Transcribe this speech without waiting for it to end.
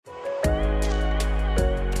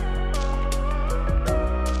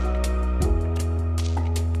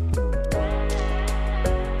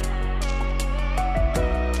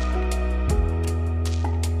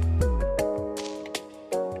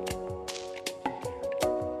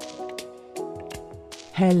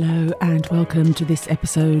Hello and welcome to this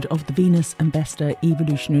episode of the Venus and Vesta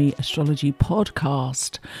Evolutionary Astrology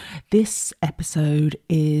Podcast. This episode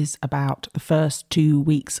is about the first 2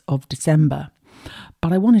 weeks of December.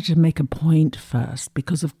 But I wanted to make a point first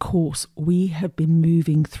because, of course, we have been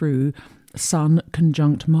moving through Sun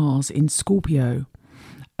conjunct Mars in Scorpio.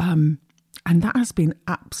 And that has been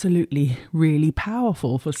absolutely really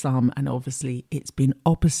powerful for some. And obviously it's been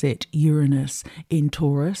opposite Uranus in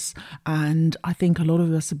Taurus. And I think a lot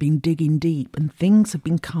of us have been digging deep and things have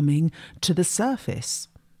been coming to the surface.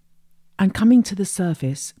 And coming to the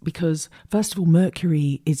surface because, first of all,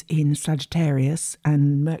 Mercury is in Sagittarius,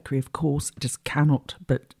 and Mercury, of course, just cannot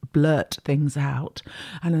but blurt things out.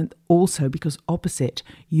 And also because opposite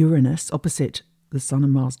Uranus, opposite the Sun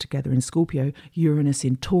and Mars together in Scorpio, Uranus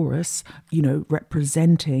in Taurus,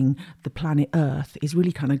 representing the planet Earth, is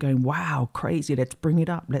really kind of going, wow, crazy, let's bring it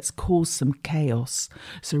up, let's cause some chaos.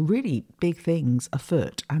 So really big things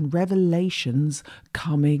afoot and revelations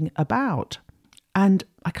coming about. And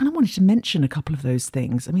I kind of wanted to mention a couple of those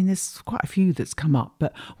things. I mean, there's quite a few that's come up,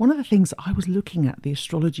 but one of the things I was looking at the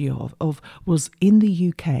astrology of was in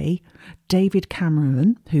the UK, David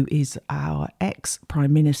Cameron, who is our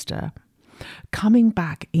ex-Prime Minister, coming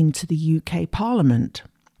back into the UK Parliament.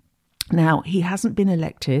 Now, he hasn't been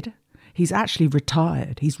elected. He's actually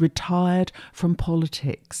retired. He's retired from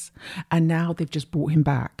politics. And now they've just brought him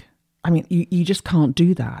back. I mean, you just can't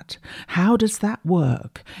do that. How does that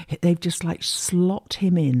work? They've just slot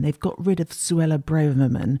him in. They've got rid of Suella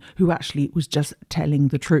Braverman, who actually was just telling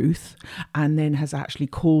the truth and then has actually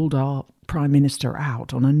called our Prime Minister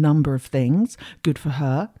out on a number of things. Good for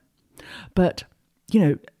her. But,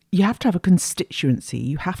 you have to have a constituency.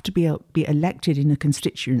 You have to be elected in a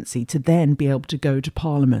constituency to then be able to go to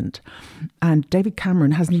Parliament. And David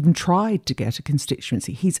Cameron hasn't even tried to get a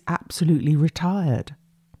constituency. He's absolutely retired.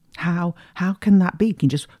 How can that be? You can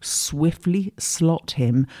just swiftly slot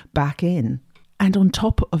him back in. And on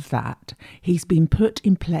top of that, he's been put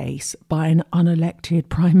in place by an unelected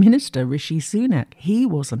Prime Minister, Rishi Sunak. He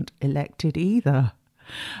wasn't elected either.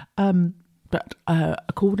 But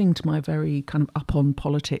according to my very kind of up on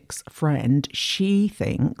politics friend, she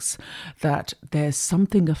thinks that there's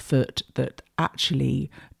something afoot that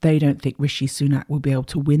actually they don't think Rishi Sunak will be able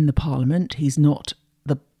to win the Parliament. He's not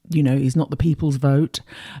he's not the people's vote,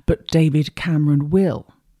 but David Cameron will.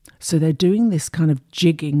 So they're doing this kind of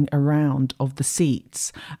jigging around of the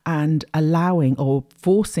seats and allowing or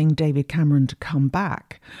forcing David Cameron to come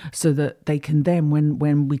back so that they can then,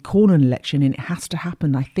 when we call an election, and it has to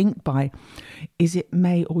happen, I think by, is it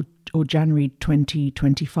May or January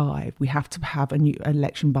 2025, we have to have a new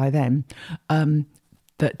election by then,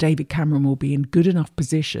 that David Cameron will be in good enough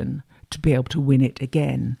position to be able to win it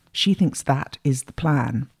again. She thinks that is the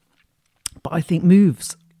plan. But I think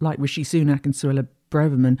moves like Rishi Sunak and Suella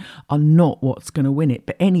Braverman are not what's going to win it.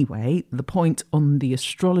 But anyway, the point on the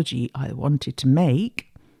astrology I wanted to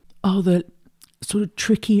make are the sort of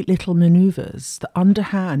tricky little manoeuvres, the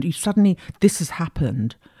underhand. This has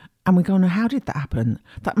happened. And we're going, how did that happen?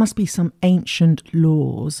 That must be some ancient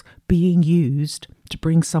laws being used to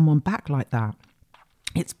bring someone back like that.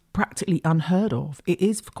 It's practically unheard of. It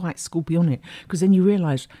is quite Scorpionic, because then you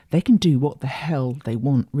realise they can do what the hell they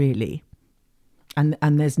want, really. And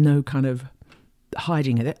there's no kind of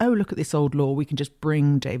hiding it. Oh, look at this old law. We can just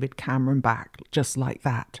bring David Cameron back just like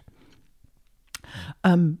that.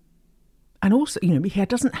 And also, he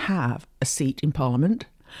doesn't have a seat in Parliament.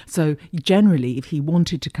 So generally, if he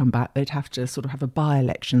wanted to come back, they'd have to sort of have a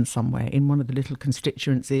by-election somewhere in one of the little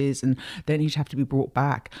constituencies, and then he'd have to be brought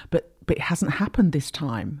back. But it hasn't happened this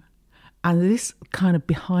time. And this kind of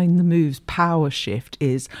behind the moves power shift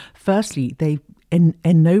is, firstly, they've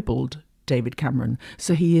ennobled David Cameron.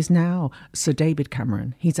 So he is now Sir David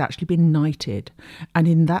Cameron. He's actually been knighted. And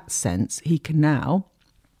in that sense, he can now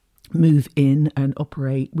move in and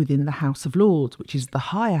operate within the House of Lords, which is the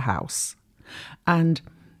higher house. And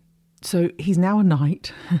so he's now a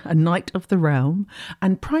knight of the realm.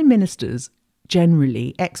 And prime ministers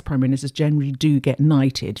generally, ex-prime ministers generally do get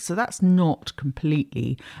knighted. So that's not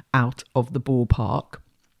completely out of the ballpark.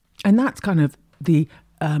 And that's kind of the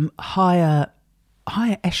higher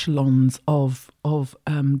echelons of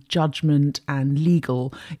judgment and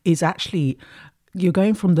legal is actually, you're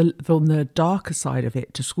going from the darker side of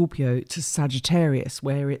it to Scorpio to Sagittarius,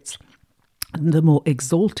 where it's the more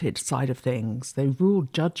exalted side of things. They rule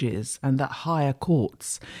judges and that higher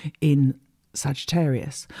courts in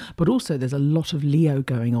Sagittarius. But also there's a lot of Leo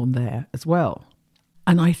going on there as well.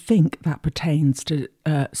 And I think that pertains to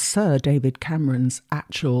Sir David Cameron's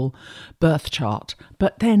actual birth chart.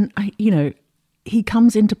 But then, he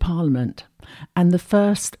comes into Parliament And the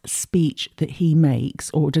first speech that he makes,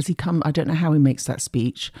 or does he come, I don't know how he makes that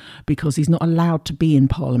speech, because he's not allowed to be in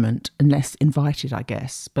Parliament unless invited, I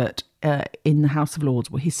guess. But in the House of Lords,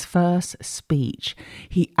 well, his first speech,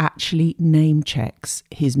 he actually name checks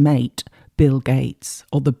his mate, Bill Gates,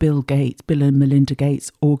 or the Bill and Melinda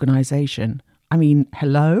Gates organisation. I mean,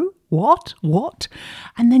 hello? What?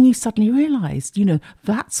 And then you suddenly realise,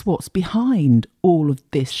 that's what's behind all of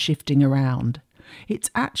this shifting around. It's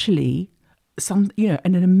actually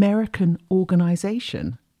an American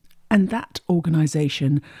organisation. And that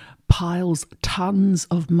organisation piles tons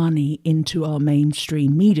of money into our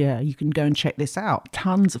mainstream media. You can go and check this out.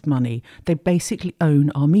 Tons of money. They basically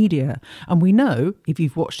own our media. And we know, if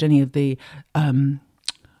you've watched any of the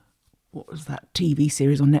what was that TV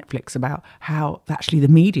series on Netflix about how actually the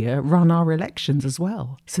media run our elections as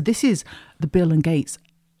well. So this is the Bill and Gates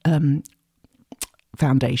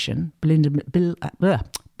Foundation, Bill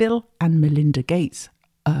and Melinda Gates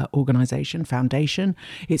organisation, foundation.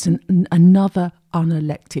 It's another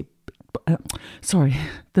unelected,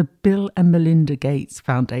 the Bill and Melinda Gates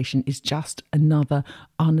Foundation is just another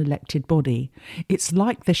unelected body. It's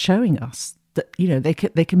like they're showing us that,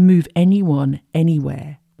 they can move anyone,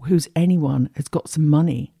 anywhere. Anyone has got some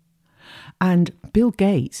money. And Bill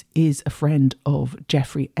Gates is a friend of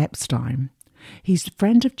Jeffrey Epstein. He's a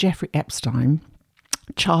friend of Jeffrey Epstein,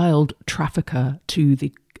 child trafficker to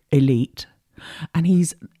the elite, and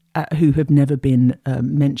he's who have never been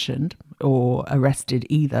mentioned or arrested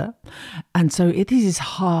either. And so it is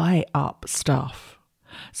high up stuff.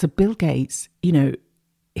 So Bill Gates,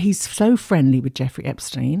 he's so friendly with Jeffrey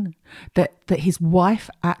Epstein that his wife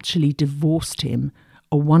actually divorced him.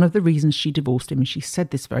 Or one of the reasons she divorced him, and she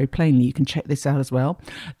said this very plainly, you can check this out as well,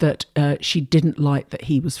 that she didn't like that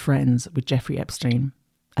he was friends with Jeffrey Epstein.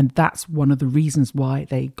 And that's one of the reasons why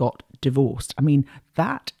they got divorced. I mean,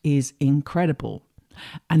 that is incredible.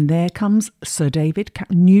 And there comes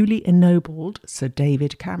newly ennobled Sir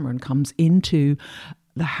David Cameron comes into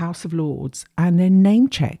the House of Lords and then name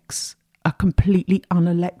checks a completely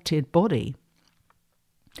unelected body.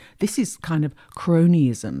 This is kind of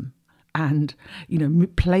cronyism. And,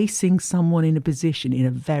 placing someone in a position in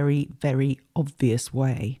a very, very obvious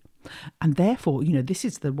way. And therefore, this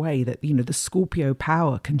is the way that, the Scorpio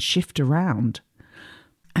power can shift around.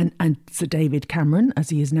 And Sir David Cameron, as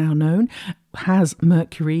he is now known, has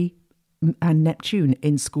Mercury and Neptune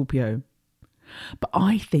in Scorpio. But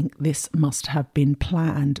I think this must have been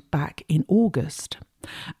planned back in August.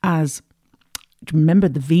 Remember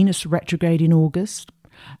the Venus retrograde in August?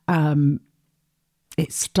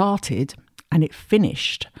 It started and it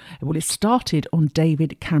finished. Well, it started on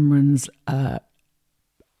David Cameron's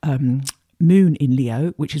moon in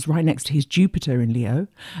Leo, which is right next to his Jupiter in Leo,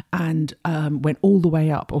 and went all the way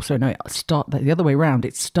up. The other way around.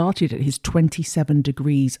 It started at his 27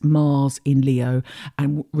 degrees Mars in Leo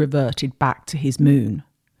and reverted back to his moon,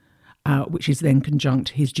 which is then conjunct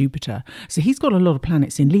his Jupiter. So he's got a lot of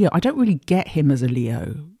planets in Leo. I don't really get him as a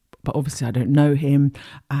Leo, but obviously I don't know him,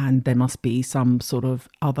 and there must be some sort of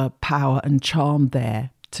other power and charm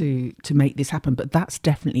there to make this happen. But that's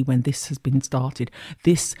definitely when this has been started.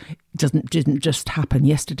 This didn't just happen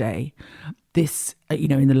yesterday. This,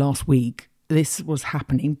 in the last week, this was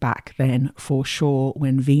happening back then for sure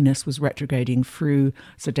when Venus was retrograding through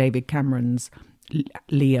Sir David Cameron's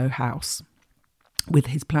Leo house with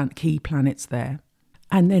his key planets there.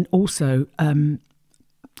 And then also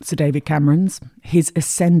Sir David Cameron's, his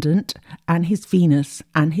ascendant and his Venus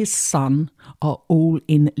and his Sun are all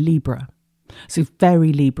in Libra. So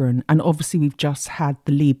very Libran. And obviously we've just had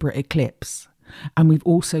the Libra eclipse. And we've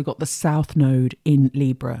also got the South Node in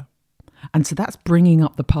Libra. And so that's bringing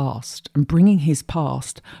up the past and bringing his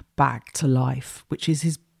past back to life, which is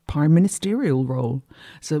his prime ministerial role.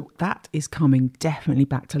 So that is coming definitely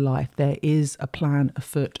back to life. There is a plan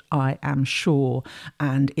afoot, I am sure,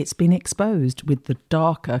 and it's been exposed with the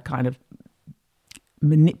darker kind of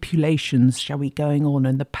manipulations, shall we, going on,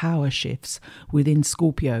 and the power shifts within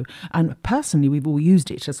Scorpio. And personally, we've all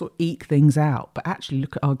used it to sort of eke things out, but actually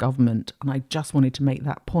look at our government, and I just wanted to make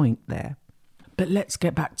that point there. But let's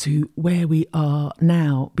get back to where we are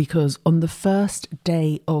now, because on the first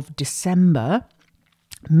day of December,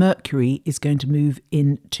 Mercury is going to move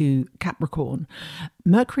into Capricorn.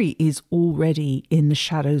 Mercury is already in the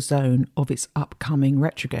shadow zone of its upcoming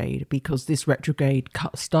retrograde, because this retrograde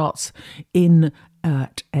starts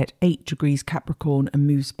at 8 degrees Capricorn and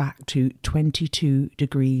moves back to 22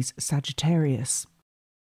 degrees Sagittarius.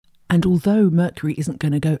 And although Mercury isn't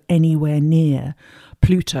going to go anywhere near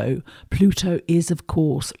Pluto, Pluto is, of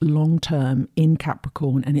course, long-term in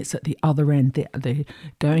Capricorn, and it's at the other end, the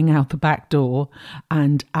going out the back door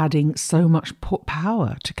and adding so much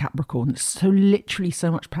power to Capricorn. So literally so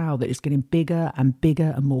much power that it's getting bigger and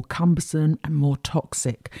bigger and more cumbersome and more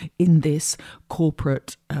toxic in this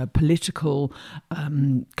corporate, political,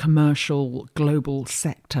 commercial, global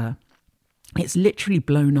sector. It's literally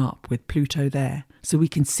blown up with Pluto there. So we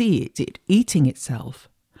can see it eating itself.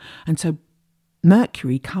 And so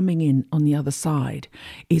Mercury coming in on the other side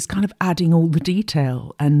is kind of adding all the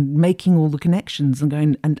detail and making all the connections and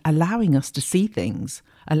going and allowing us to see things,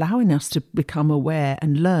 allowing us to become aware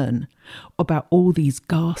and learn about all these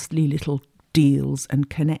ghastly little deals and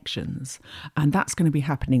connections. And that's going to be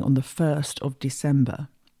happening on the 1st of December.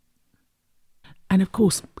 And of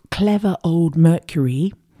course, clever old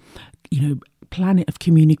Mercury, planet of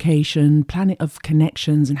communication, planet of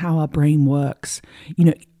connections and how our brain works,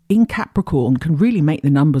 in Capricorn can really make the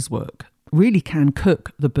numbers work, really can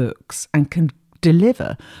cook the books and can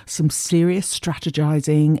deliver some serious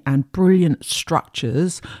strategizing and brilliant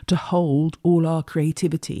structures to hold all our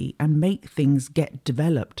creativity and make things get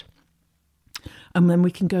developed. And then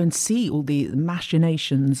we can go and see all the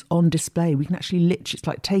machinations on display. We can actually it's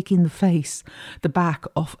like taking the back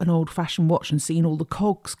off an old-fashioned watch and seeing all the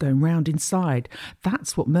cogs going round inside.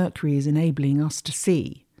 That's what Mercury is enabling us to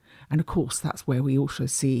see. And of course, that's where we also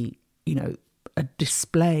see, a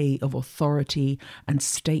display of authority and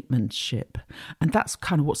statesmanship. And that's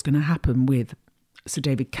kind of what's going to happen with Sir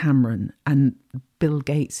David Cameron and Bill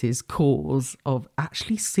Gates's cause of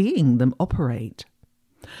actually seeing them operate.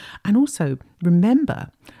 And also,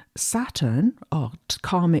 remember, Saturn, our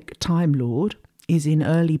karmic Time Lord, is in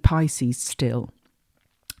early Pisces still.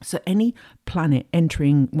 So any planet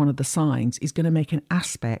entering one of the signs is going to make an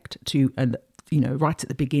aspect to, right at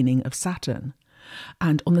the beginning of Saturn.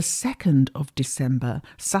 And on the 2nd of December,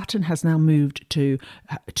 Saturn has now moved to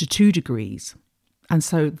 2 degrees. And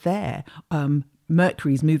so there,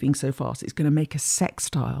 Mercury is moving so fast, it's going to make a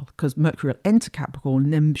sextile, because Mercury will enter Capricorn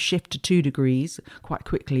and then shift to 2 degrees quite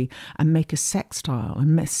quickly and make a sextile.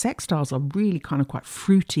 And sextiles are really kind of quite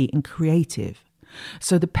fruity and creative.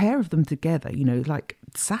 So the pair of them together, like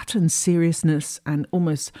Saturn's seriousness and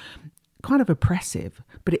almost kind of oppressive,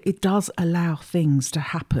 but it does allow things to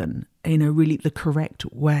happen in a really the correct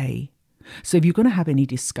way. So if you're going to have any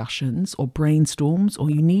discussions or brainstorms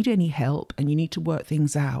or you need any help and you need to work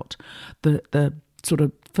things out, the sort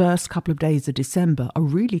of first couple of days of December are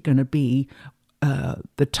really going to be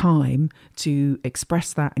the time to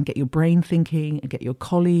express that and get your brain thinking and get your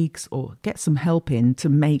colleagues or get some help in to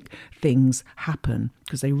make things happen,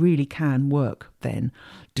 because they really can work then,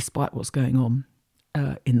 despite what's going on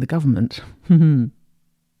in the government. And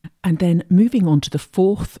then moving on to the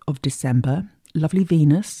 4th of December, lovely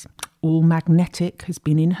Venus, all magnetic, has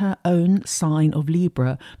been in her own sign of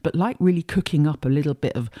Libra, but like really cooking up a little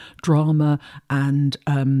bit of drama and,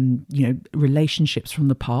 relationships from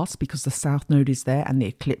the past, because the South Node is there and the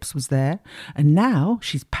eclipse was there. And now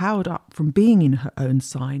she's powered up from being in her own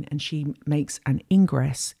sign and she makes an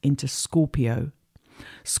ingress into Scorpio,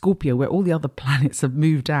 where all the other planets have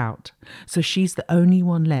moved out. So she's the only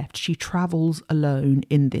one left. She travels alone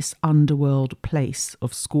in this underworld place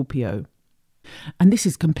of Scorpio. And this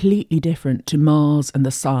is completely different to Mars and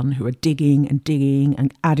the Sun, who are digging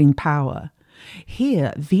and adding power.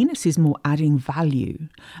 Here, Venus is more adding value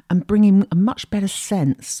and bringing a much better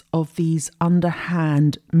sense of these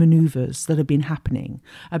underhand manoeuvres that have been happening,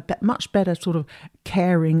 much better sort of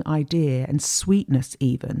caring idea and sweetness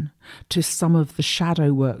even to some of the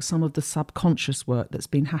shadow work, some of the subconscious work that's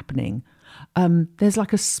been happening. There's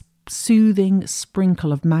like a soothing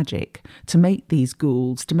sprinkle of magic to make these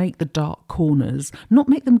ghouls, to make the dark corners, not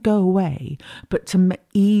make them go away, but to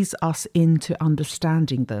ease us into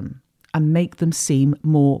understanding them and make them seem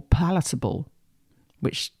more palatable,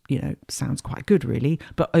 which, sounds quite good really,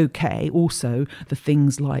 but okay. Also, the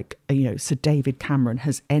things like, Sir David Cameron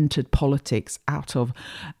has entered politics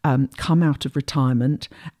come out of retirement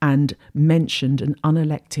and mentioned an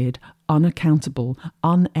unelected, unaccountable,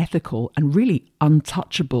 unethical and really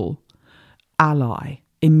untouchable ally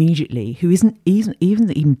immediately, who isn't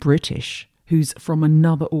even British, who's from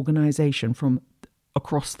another organisation from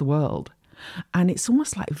across the world. And it's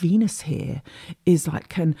almost like Venus here is like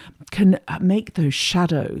can make those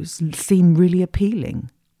shadows seem really appealing.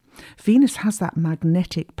 Venus has that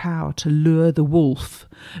magnetic power to lure the wolf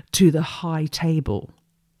to the high table.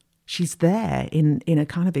 She's there in a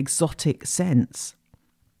kind of exotic sense.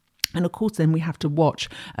 And of course, then we have to watch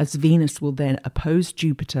as Venus will then oppose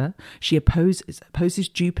Jupiter. She opposes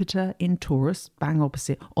Jupiter in Taurus, bang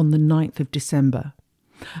opposite, on the 9th of December.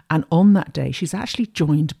 And on that day, she's actually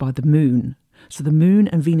joined by the moon. So the moon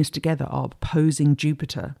and Venus together are opposing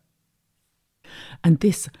Jupiter. And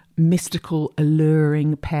this mystical,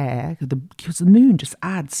 alluring pair, because the moon just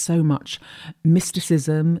adds so much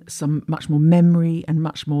mysticism, some much more memory and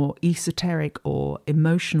much more esoteric or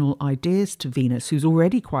emotional ideas to Venus, who's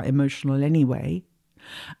already quite emotional anyway,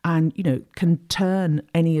 and, can turn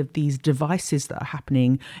any of these devices that are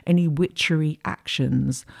happening, any witchery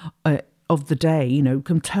actions of the day,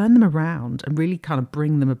 can turn them around and really kind of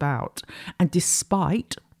bring them about. And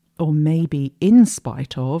despite, or maybe in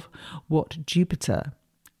spite of, what Jupiter,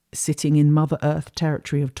 sitting in Mother Earth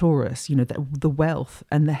territory of Taurus, the wealth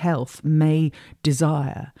and the health may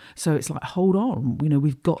desire. So it's like, hold on,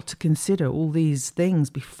 we've got to consider all these things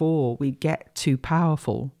before we get too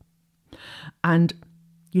powerful. And,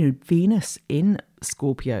 Venus in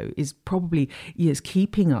Scorpio is probably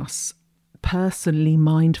keeping us personally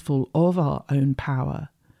mindful of our own power.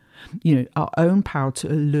 Our own power to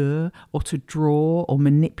allure or to draw or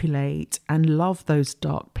manipulate and love those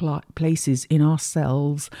dark places in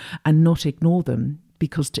ourselves and not ignore them,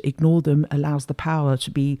 because to ignore them allows the power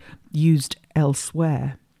to be used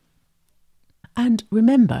elsewhere. And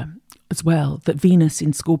remember as well that Venus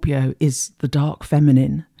in Scorpio is the dark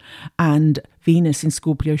feminine, and Venus in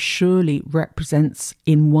Scorpio surely represents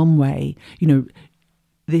in one way,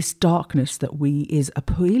 this darkness that is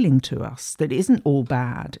appealing to us, that isn't all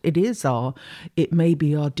bad. It may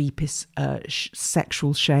be our deepest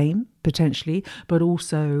sexual shame, potentially, but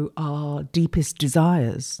also our deepest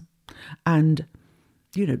desires. And,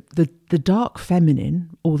 the dark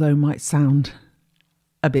feminine, although might sound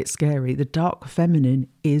a bit scary, the dark feminine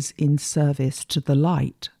is in service to the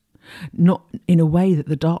light, not in a way that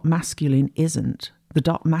the dark masculine isn't. The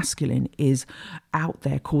dark masculine is out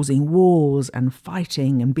there causing wars and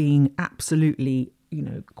fighting and being absolutely,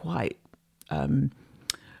 quite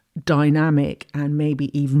dynamic and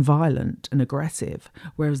maybe even violent and aggressive.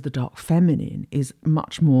 Whereas the dark feminine is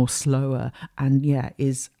much more slower and,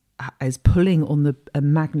 is pulling on the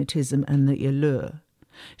magnetism and the allure.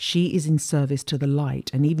 She is in service to the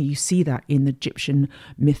light. And even you see that in the Egyptian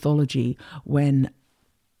mythology when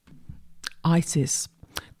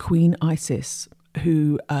Queen Isis,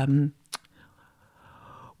 who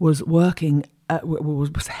was working,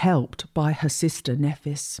 was helped by her sister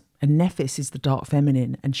Nephis, and Nephis is the dark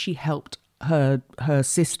feminine, and she helped her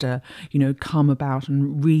sister, come about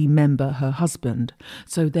and remember her husband.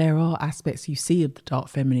 So there are aspects you see of the dark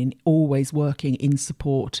feminine always working in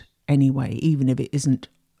support anyway, even if it isn't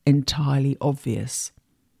entirely obvious.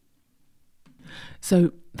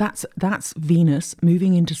 So that's Venus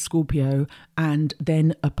moving into Scorpio and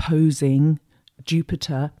then opposing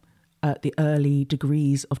Jupiter at the early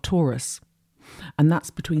degrees of Taurus. And that's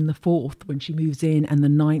between the 4th when she moves in and the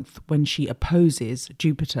 9th when she opposes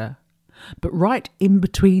Jupiter. But right in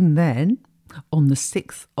between then, on the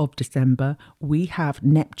 6th of December, we have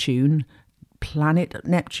Neptune, planet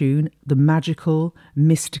Neptune, the magical,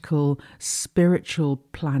 mystical, spiritual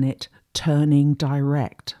planet turning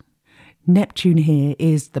direct. Neptune here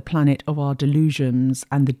is the planet of our delusions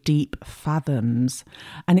and the deep fathoms,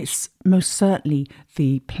 and it's most certainly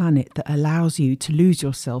the planet that allows you to lose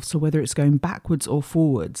yourself. So whether it's going backwards or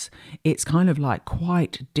forwards, it's kind of like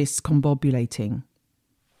quite discombobulating.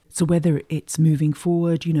 So whether it's moving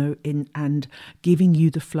forward, and giving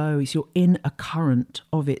you the flow, is you're in a current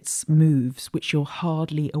of its moves, which you're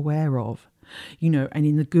hardly aware of. And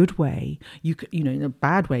in the good way, in a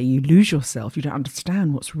bad way, you lose yourself. You don't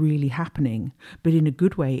understand what's really happening. But in a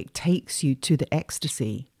good way, it takes you to the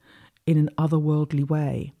ecstasy in an otherworldly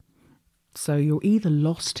way. So you're either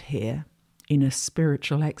lost here in a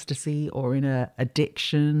spiritual ecstasy or in a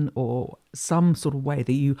addiction or some sort of way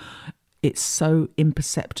that it's so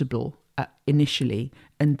imperceptible initially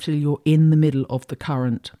until you're in the middle of the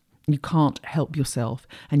current. You can't help yourself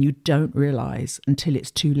and you don't realise until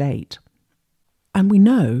it's too late. And we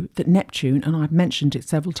know that Neptune, and I've mentioned it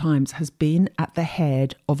several times, has been at the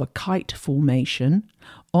head of a kite formation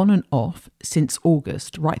on and off since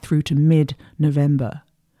August, right through to mid-November.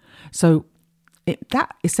 So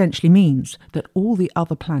that essentially means that all the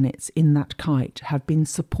other planets in that kite have been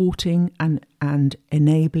supporting and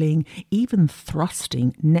enabling, even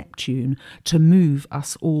thrusting Neptune to move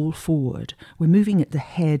us all forward. We're moving at the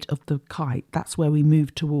head of the kite. That's where we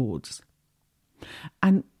move towards.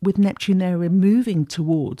 And with Neptune there, we're moving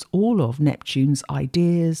towards all of Neptune's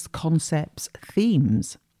ideas, concepts,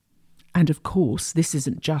 themes. And of course, this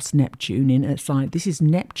isn't just Neptune in a sign. This is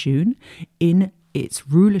Neptune in its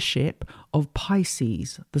rulership of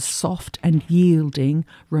Pisces, the soft and yielding,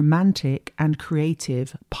 romantic and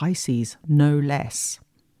creative Pisces, no less.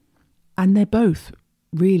 And they're both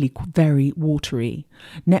really very watery.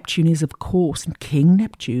 Neptune is, of course, King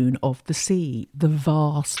Neptune of the sea, the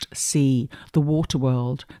vast sea, the water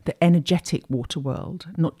world, the energetic water world,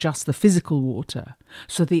 not just the physical water.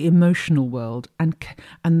 So the emotional world and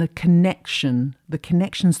the connection, the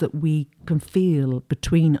connections that we can feel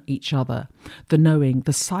between each other, the knowing,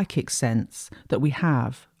 the psychic sense that we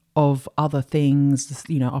have of other things,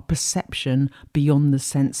 our perception beyond the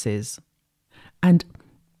senses. And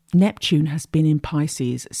Neptune has been in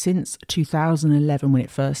Pisces since 2011 when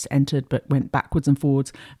it first entered, but went backwards and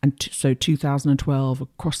forwards, and so 2012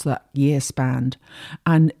 across that year span,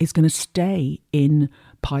 and is going to stay in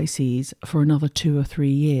Pisces for another 2 or 3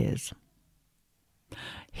 years.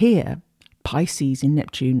 Here,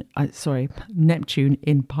 Neptune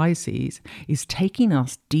in Pisces is taking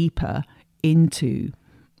us deeper into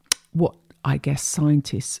what I guess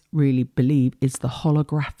scientists really believe is the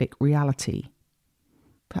holographic reality.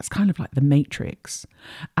 That's kind of like the Matrix.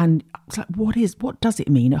 And it's like, what does it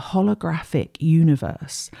mean? A holographic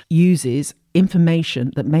universe uses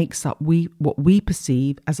information that makes up what we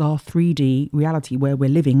perceive as our 3D reality where we're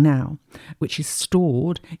living now, which is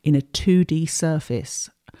stored in a 2D surface.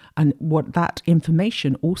 And what that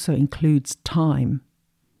information also includes time,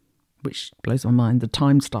 which blows my mind. The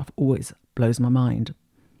time stuff always blows my mind.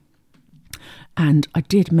 And I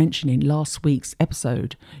did mention in last week's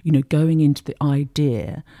episode, going into the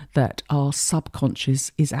idea that our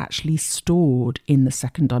subconscious is actually stored in the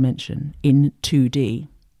second dimension, in 2D,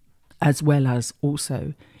 as well as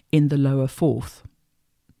also in the lower fourth.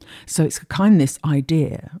 So it's kind of this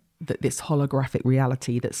idea that this holographic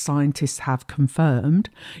reality that scientists have confirmed,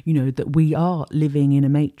 that we are living in a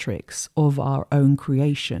matrix of our own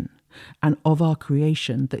creation and of our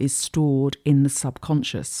creation that is stored in the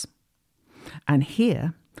subconscious. And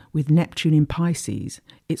here, with Neptune in Pisces,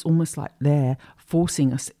 it's almost like they're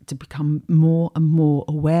forcing us to become more and more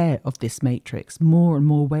aware of this matrix, more and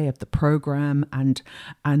more aware of the program and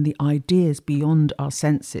the ideas beyond our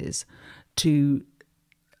senses, to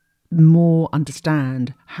more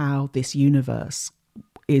understand how this universe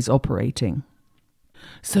is operating.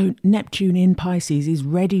 So Neptune in Pisces is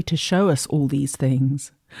ready to show us all these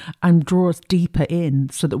things and draw us deeper in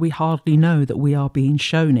so that we hardly know that we are being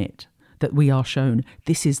shown it. That we are shown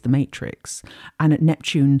this is the Matrix, and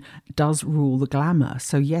Neptune does rule the glamour.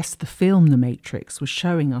 So yes, the film The Matrix was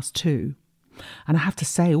showing us too. And I have to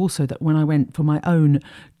say also that when I went for my own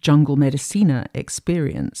jungle medicina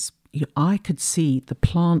experience, I could see the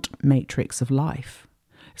plant matrix of life.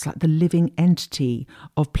 It's like the living entity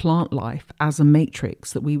of plant life as a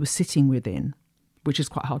matrix that we were sitting within, which is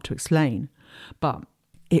quite hard to explain. But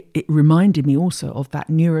it reminded me also of that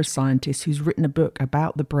neuroscientist who's written a book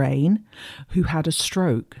about the brain, who had a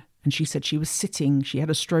stroke. And she said she had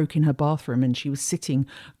a stroke in her bathroom, and she was sitting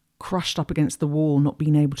crushed up against the wall, not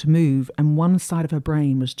being able to move. And one side of her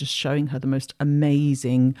brain was just showing her the most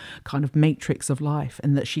amazing kind of matrix of life.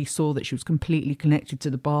 And that she saw that she was completely connected to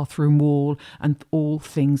the bathroom wall and all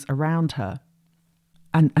things around her.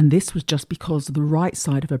 And this was just because the right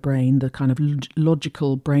side of her brain, the kind of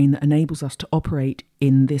logical brain that enables us to operate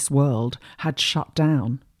in this world, had shut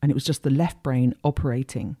down. And it was just the left brain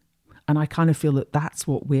operating. And I kind of feel that that's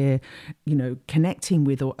what we're, connecting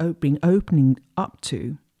with or opening up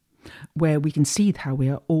to, where we can see how we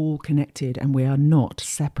are all connected and we are not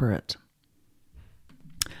separate.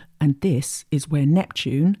 And this is where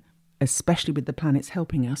Neptune, especially with the planets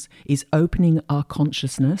helping us, is opening our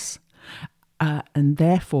consciousness. And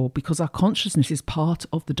therefore, because our consciousness is part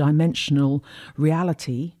of the dimensional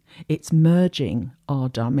reality, it's merging our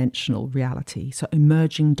dimensional reality. So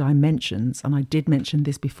emerging dimensions. And I did mention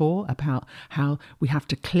this before about how we have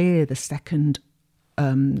to clear the second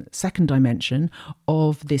dimension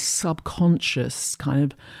of this subconscious kind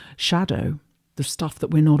of shadow, the stuff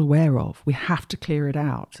that we're not aware of. We have to clear it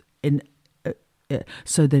out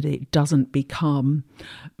so that it doesn't become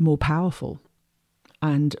more powerful.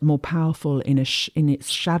 And more powerful in its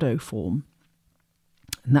shadow form.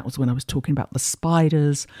 And that was when I was talking about the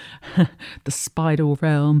spiders, the spider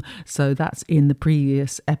realm. So that's in the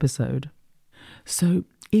previous episode. So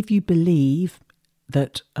if you believe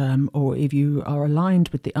that, or if you are aligned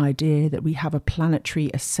with the idea that we have a planetary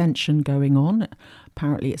ascension going on,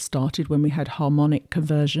 apparently it started when we had harmonic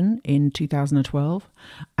conversion in 2012.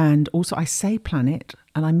 And also I say planet,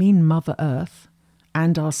 and I mean Mother Earth,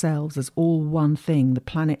 and ourselves as all one thing, the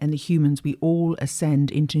planet and the humans, we all ascend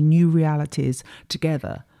into new realities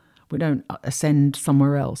together. We don't ascend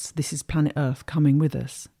somewhere else. This is planet Earth coming with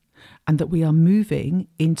us. and that we are moving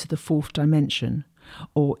into the fourth dimension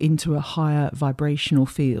or into a higher vibrational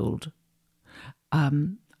field.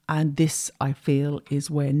 And this, I feel,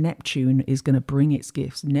 is where Neptune is going to bring its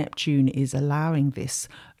gifts. Neptune is allowing this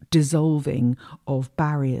dissolving of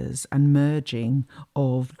barriers and merging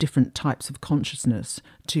of different types of consciousness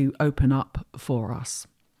to open up for us.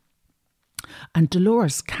 And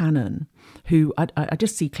Dolores Cannon, who I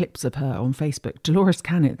just see clips of her on Facebook, Dolores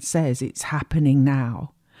Cannon says it's happening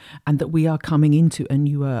now and that we are coming into a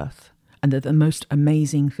new earth. And that the most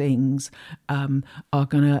amazing things are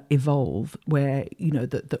going to evolve where,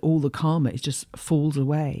 that all the karma is just falls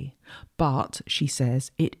away. But, she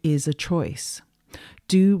says, it is a choice.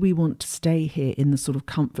 Do we want to stay here in the sort of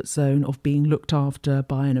comfort zone of being looked after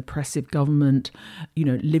by an oppressive government,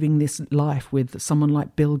 living this life with someone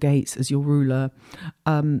like Bill Gates as your ruler,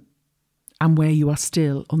 and where you are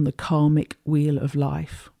still on the karmic wheel of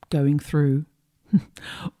life going through?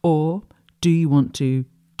 Or do you want to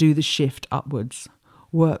do the shift upwards,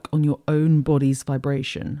 work on your own body's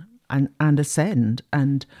vibration and ascend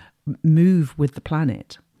and move with the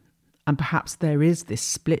planet? And perhaps there is this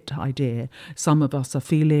split idea. Some of us are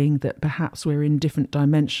feeling that perhaps we're in different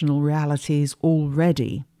dimensional realities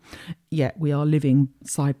already, yet we are living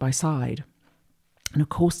side by side. And of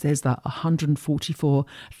course, there's that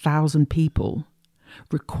 144,000 people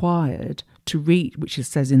required to reach, which it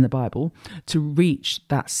says in the Bible, to reach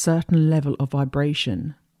that certain level of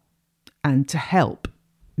vibration. And to help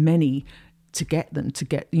many to get them,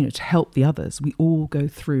 to help the others, we all go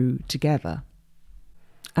through together.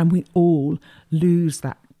 And we all lose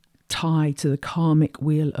that tie to the karmic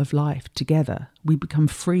wheel of life together. We become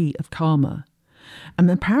free of karma.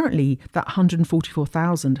 And apparently that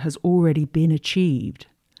 144,000 has already been achieved.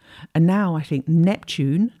 And now I think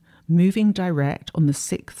Neptune moving direct on the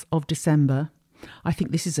 6th of December, I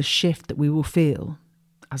think this is a shift that we will feel.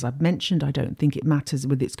 As I've mentioned, I don't think it matters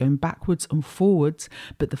whether it's going backwards or forwards,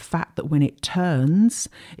 but the fact that when it turns,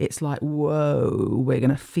 it's like, whoa, we're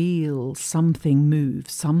going to feel something move.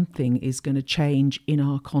 Something is going to change in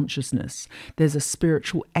our consciousness. There's a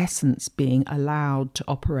spiritual essence being allowed to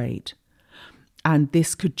operate. And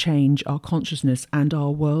this could change our consciousness and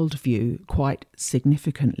our worldview quite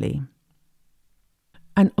significantly.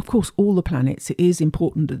 And of course, all the planets, it is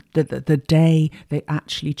important that the day they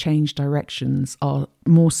actually change directions are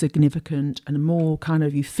more significant and more kind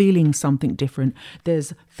of you feeling something different.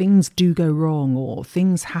 There's things do go wrong or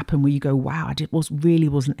things happen where you go, wow, I really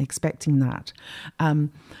wasn't expecting that.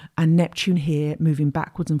 And Neptune here moving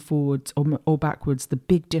backwards and forwards or backwards, the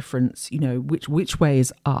big difference, which way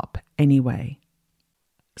is up anyway.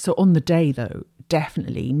 So on the day, though,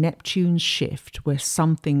 definitely Neptune's shift where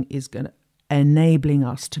something is going to enabling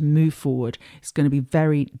us to move forward. It's going to be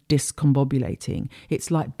very discombobulating.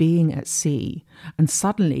 It's like being at sea and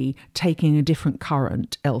suddenly taking a different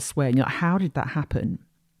current elsewhere. And you're like, how did that happen?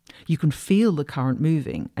 You can feel the current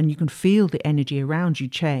moving and you can feel the energy around you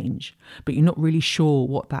change, but you're not really sure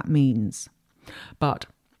what that means. But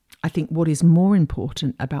I think what is more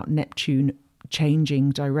important about Neptune changing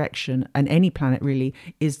direction, and any planet really,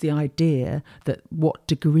 is the idea that what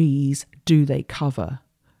degrees do they cover?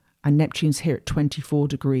 And Neptune's here at 24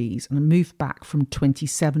 degrees and I moved back from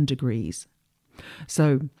 27 degrees.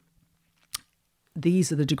 So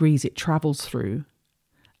these are the degrees it travels through.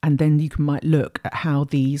 And then you might look at how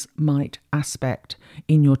these might aspect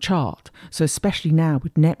in your chart. So especially now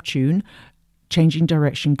with Neptune changing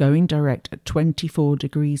direction, going direct at 24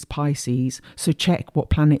 degrees Pisces. So check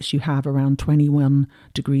what planets you have around 21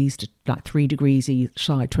 degrees to like 3 degrees each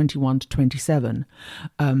side, 21 to 27.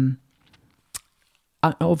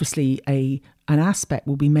 Obviously, an aspect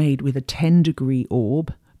will be made with a 10-degree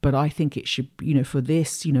orb, but I think it should, for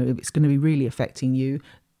this, if it's going to be really affecting you,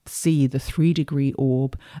 see the 3-degree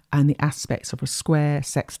orb and the aspects of a square,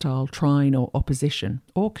 sextile, trine, or opposition,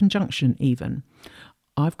 or conjunction even.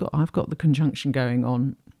 I've got the conjunction going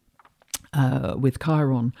on with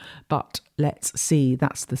Chiron, but let's see,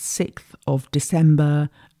 that's the 6th of December,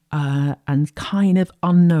 and kind of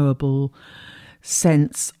unknowable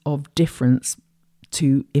sense of difference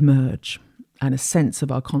to emerge and a sense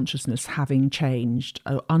of our consciousness having changed,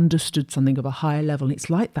 understood something of a higher level. And it's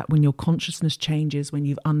like that when your consciousness changes, when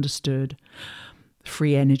you've understood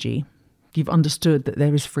free energy. You've understood that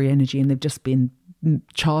there is free energy and they've just been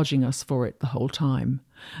charging us for it the whole time.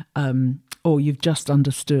 Or you've just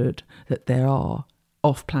understood that there are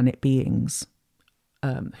off-planet beings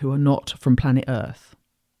who are not from planet Earth,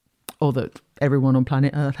 or that everyone on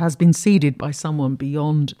planet Earth has been seeded by someone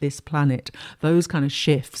beyond this planet. Those kind of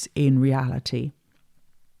shifts in reality.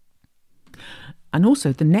 And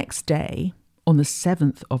also the next day, on the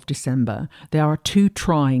 7th of December, there are 2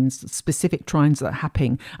 trines, specific trines that are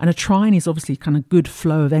happening. And a trine is obviously kind of good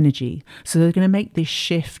flow of energy. So they're going to make this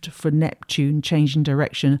shift for Neptune, changing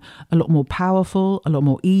direction, a lot more powerful, a lot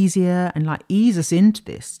more easier, and like ease us into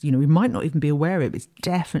this. You know, we might not even be aware of it. It's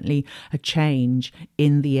definitely a change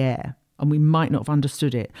in the air, and we might not have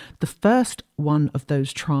understood it. The first one of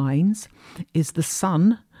those trines is the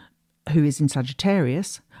Sun, who is in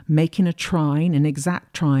Sagittarius, making a trine, an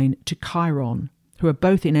exact trine to Chiron, who are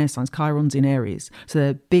both in air signs. Chiron's in Aries, so they're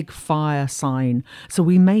a big fire sign. So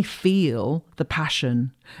we may feel the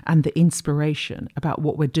passion and the inspiration about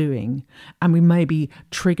what we're doing, and we may be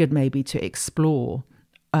triggered maybe to explore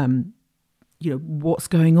what's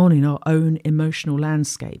going on in our own emotional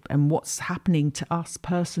landscape and what's happening to us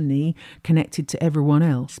personally connected to everyone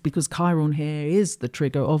else, because Chiron here is the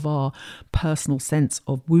trigger of our personal sense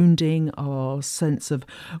of wounding, our sense of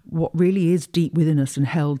what really is deep within us and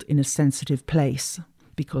held in a sensitive place,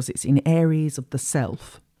 because it's in Aries of the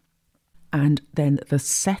self. And then the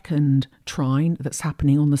second trine that's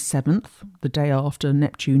happening on the 7th, the day after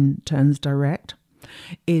Neptune turns direct,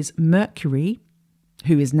 is Mercury,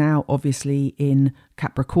 who is now obviously in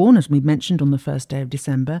Capricorn, as we mentioned on the first day of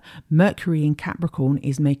December. Mercury in Capricorn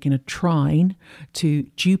is making a trine to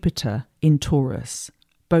Jupiter in Taurus,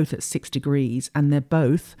 both at 6 degrees, and they're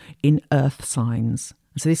both in earth signs.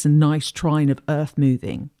 So this is a nice trine of earth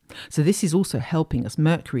moving. So this is also helping us,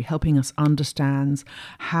 Mercury helping us understand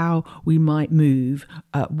how we might move,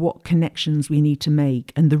 what connections we need to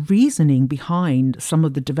make, and the reasoning behind some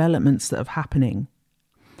of the developments that are happening.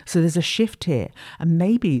 So there's a shift here, and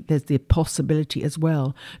maybe there's the possibility as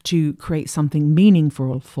well to create something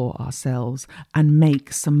meaningful for ourselves and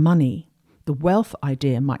make some money. The wealth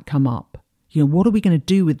idea might come up. You know, what are we going to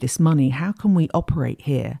do with this money? How can we operate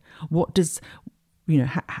here?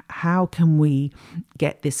 How can we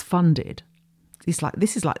get this funded?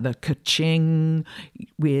 This is like the ka-ching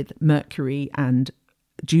with Mercury and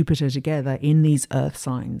Jupiter together in these earth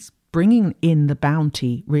signs, bringing in the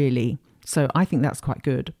bounty, really. So I think that's quite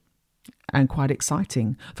good and quite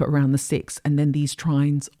exciting for around the 6th, and then these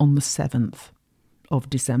trines on the 7th of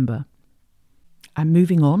December. And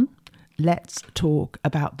moving on, let's talk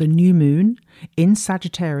about the new moon in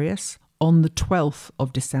Sagittarius on the 12th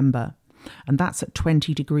of December, and that's at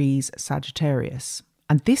 20 degrees Sagittarius.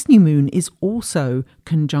 And this new moon is also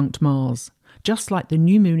conjunct Mars, just like the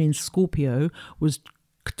new moon in Scorpio was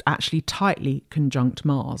actually tightly conjunct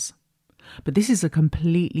Mars. But this is a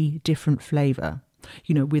completely different flavour.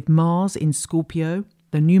 You know, with Mars in Scorpio,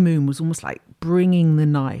 the new moon was almost like bringing the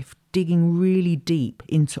knife, digging really deep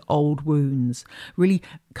into old wounds, really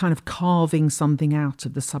kind of carving something out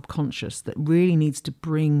of the subconscious that really needs to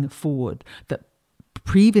bring forward, that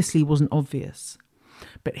previously wasn't obvious.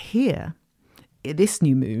 But here, this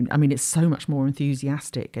new moon, I mean, it's so much more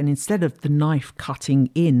enthusiastic. And instead of the knife cutting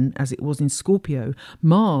in, as it was in Scorpio,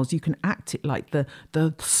 Mars, you can act it like the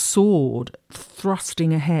sword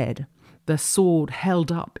thrusting ahead, the sword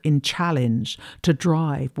held up in challenge to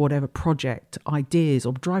drive whatever project, ideas,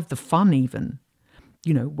 or drive the fun even.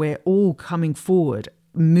 You know, we're all coming forward,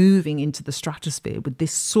 moving into the stratosphere with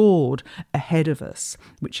this sword ahead of us,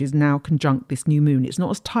 which is now conjunct this new moon. It's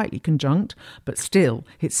not as tightly conjunct, but still,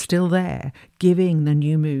 it's still there, giving the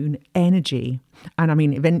new moon energy. And I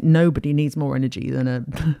mean, nobody needs more energy than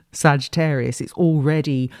a Sagittarius. It's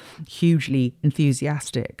already hugely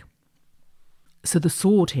enthusiastic. So the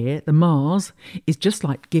sword here, the Mars, is just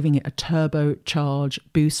like giving it a turbocharge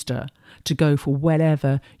booster to go for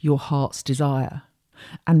whatever your heart's desire.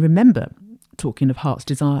 And remember, talking of heart's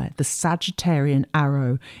desire, the Sagittarian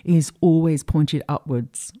arrow is always pointed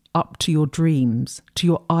upwards, up to your dreams, to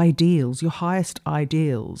your ideals, your highest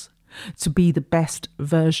ideals, to be the best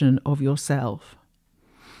version of yourself.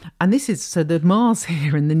 And this is, so the Mars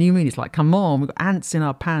here in the new moon is like, come on, we've got ants in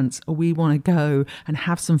our pants, or we want to go and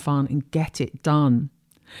have some fun and get it done.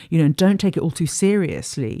 You know, and don't take it all too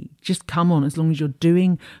seriously. Just come on, as long as you're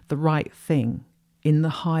doing the right thing in the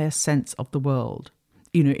highest sense of the world.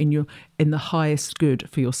 You know, in the highest good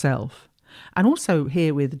for yourself. And also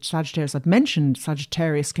here with Sagittarius, I've mentioned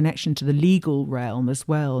Sagittarius connection to the legal realm as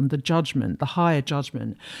well, and the judgment, the higher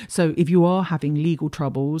judgment. So if you are having legal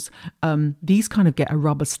troubles, these kind of get a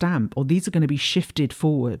rubber stamp, or these are going to be shifted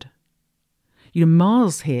forward. You know,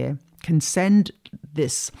 Mars here can send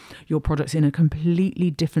your products in a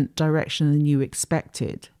completely different direction than you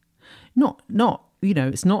expected. Not, you know,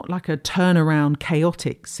 it's not like a turnaround,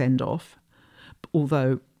 chaotic send off.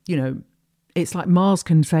 Although, you know, it's like Mars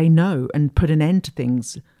can say no and put an end to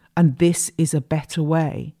things, and this is a better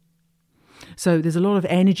way. So there's a lot of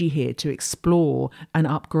energy here to explore and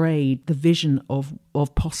upgrade the vision of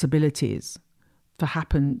possibilities.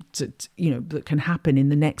 that can happen in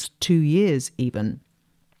the next 2 years even,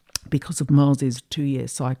 because of Mars's 2-year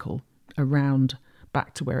cycle around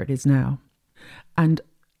back to where it is now. And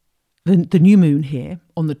the new moon here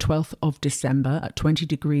on the 12th of December at 20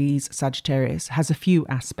 degrees Sagittarius has a few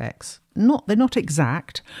aspects. They're not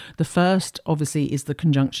exact. The first, obviously, is the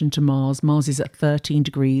conjunction to Mars. Mars is at 13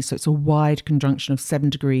 degrees, so it's a wide conjunction of 7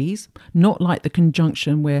 degrees. Not like the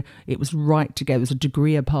conjunction where it was right together. It was a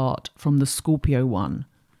degree apart from the Scorpio one,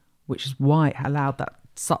 which is why it allowed that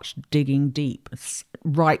such digging deep,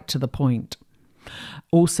 right to the point.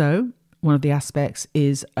 Also, one of the aspects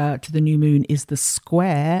is to the new moon is the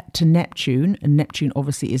square to Neptune. And Neptune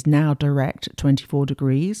obviously is now direct at 24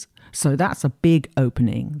 degrees. So that's a big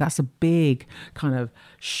opening. That's a big kind of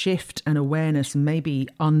shift and awareness, and maybe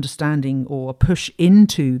understanding or push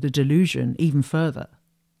into the delusion even further.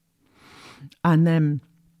 And then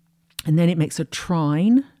it makes a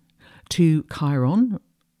trine to Chiron.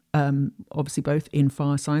 Obviously both in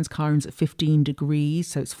fire signs. Chiron's at 15 degrees,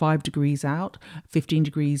 so it's 5 degrees out, 15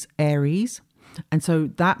 degrees Aries. And so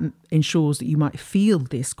that ensures that you might feel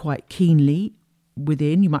this quite keenly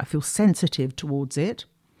within. You might feel sensitive towards it.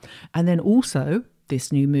 And then also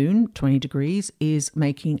this new moon, 20 degrees, is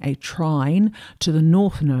making a trine to the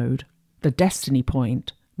North Node, the destiny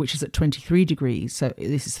point, which is at 23 degrees. So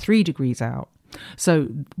this is 3 degrees out. So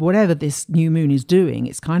whatever this new moon is doing,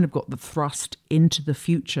 it's kind of got the thrust into the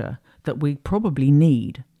future that we probably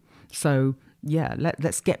need. So yeah,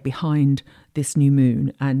 let's get behind this new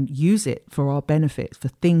moon and use it for our benefit, for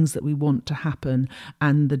things that we want to happen,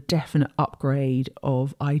 and the definite upgrade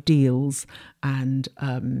of ideals and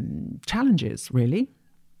challenges, really.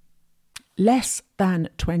 Less than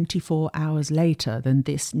 24 hours later than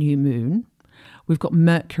this new moon, we've got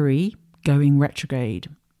Mercury going retrograde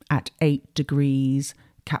at 8 degrees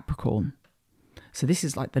Capricorn. So this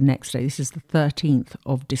is like the next day. This is the 13th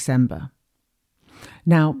of December.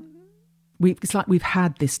 Now, it's like we've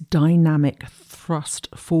had this dynamic thrust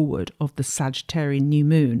forward of the Sagittarian new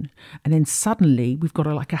moon, and then suddenly we've got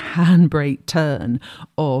like a handbrake turn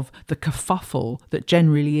of the kerfuffle that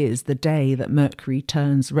generally is the day that Mercury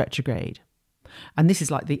turns retrograde. And this is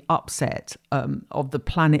like the upset of the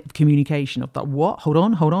planet of communication, of that, what? Hold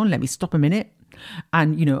on, let me stop a minute.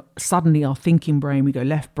 And, suddenly our thinking brain, we go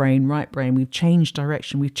left brain, right brain, we've changed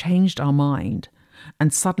direction, we've changed our mind.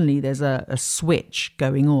 And suddenly there's a switch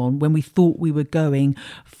going on when we thought we were going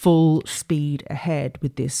full speed ahead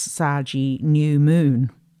with this Saggy new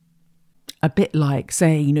moon. A bit like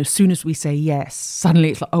saying, as soon as we say yes,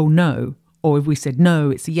 suddenly it's like, oh no. Or if we said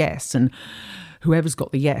no, it's a yes. And whoever's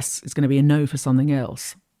got the yes is going to be a no for something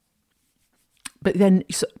else. But then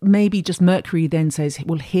maybe just Mercury then says,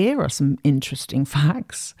 well, here are some interesting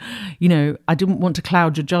facts. I didn't want to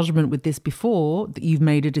cloud your judgment with this before, that you've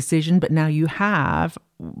made a decision, but now you have,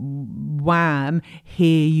 wham,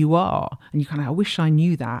 here you are. And you kind of, I wish I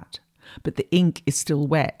knew that. But the ink is still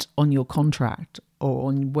wet on your contract or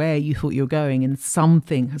on where you thought you were going, and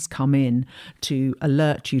something has come in to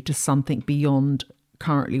alert you to something beyond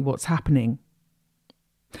currently what's happening.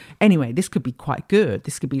 Anyway, this could be quite good.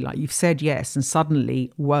 This could be like you've said yes and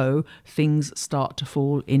suddenly, whoa, things start to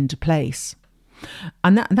fall into place.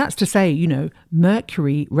 And that's to say,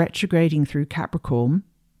 Mercury retrograding through Capricorn.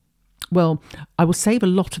 Well, I will save a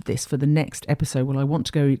lot of this for the next episode. Well, I want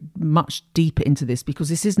to go much deeper into this because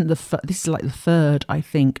this is like the third, I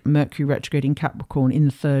think, Mercury retrograding Capricorn in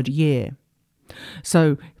the third year.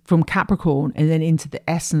 So from Capricorn and then into the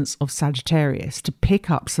essence of Sagittarius to pick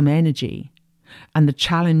up some energy and the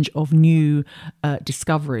challenge of new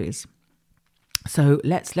discoveries. So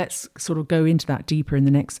let's sort of go into that deeper in the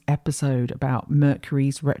next episode about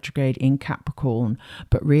Mercury's retrograde in Capricorn.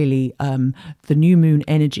 But really, the new moon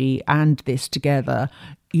energy and this together,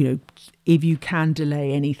 if you can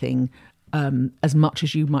delay anything as much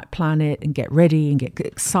as you might plan it and get ready and get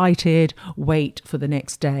excited, wait for the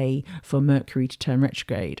next day for Mercury to turn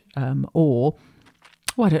retrograde. I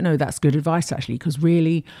don't know, that's good advice actually, because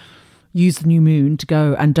really, use the new moon to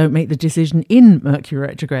go and don't make the decision in Mercury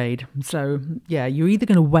retrograde. So yeah, you're either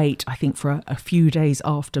going to wait, I think, for a few days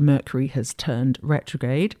after Mercury has turned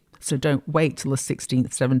retrograde. So don't wait till the 16th,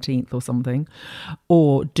 17th or something,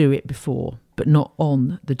 or do it before, but not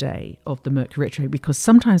on the day of the Mercury retrograde, because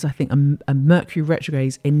sometimes I think a Mercury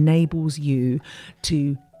retrograde enables you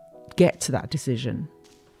to get to that decision.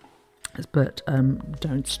 But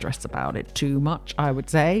don't stress about it too much, I would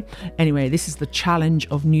say. Anyway, this is the challenge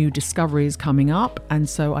of new discoveries coming up. And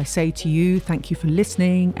so I say to you, thank you for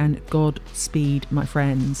listening and Godspeed, my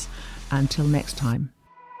friends. Until next time.